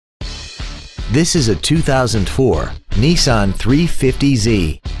This is a 2004 Nissan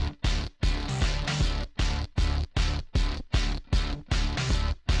 350Z.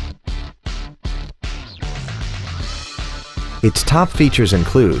 Its top features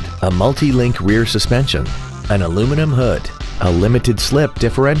include a multi-link rear suspension, an aluminum hood, a limited slip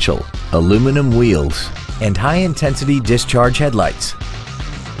differential, aluminum wheels, and high-intensity discharge headlights.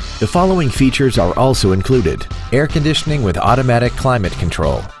 The following features are also included: air conditioning with automatic climate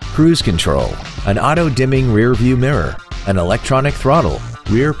control, cruise control, an auto-dimming rear-view mirror, an electronic throttle,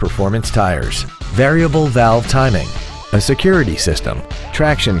 rear performance tires, variable valve timing, a security system,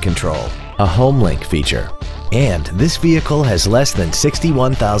 traction control, a home link feature, and this vehicle has less than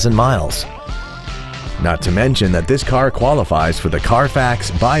 61,000 miles. Not to mention that this car qualifies for the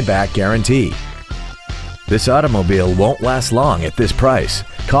Carfax buyback guarantee. This automobile won't last long at this price.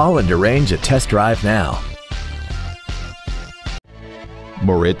 Call and arrange a test drive now.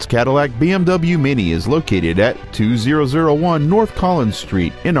 Moritz Cadillac BMW Mini is located at 2001 North Collins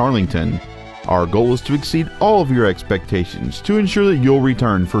Street in Arlington. Our goal is to exceed all of your expectations to ensure that you'll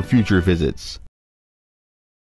return for future visits.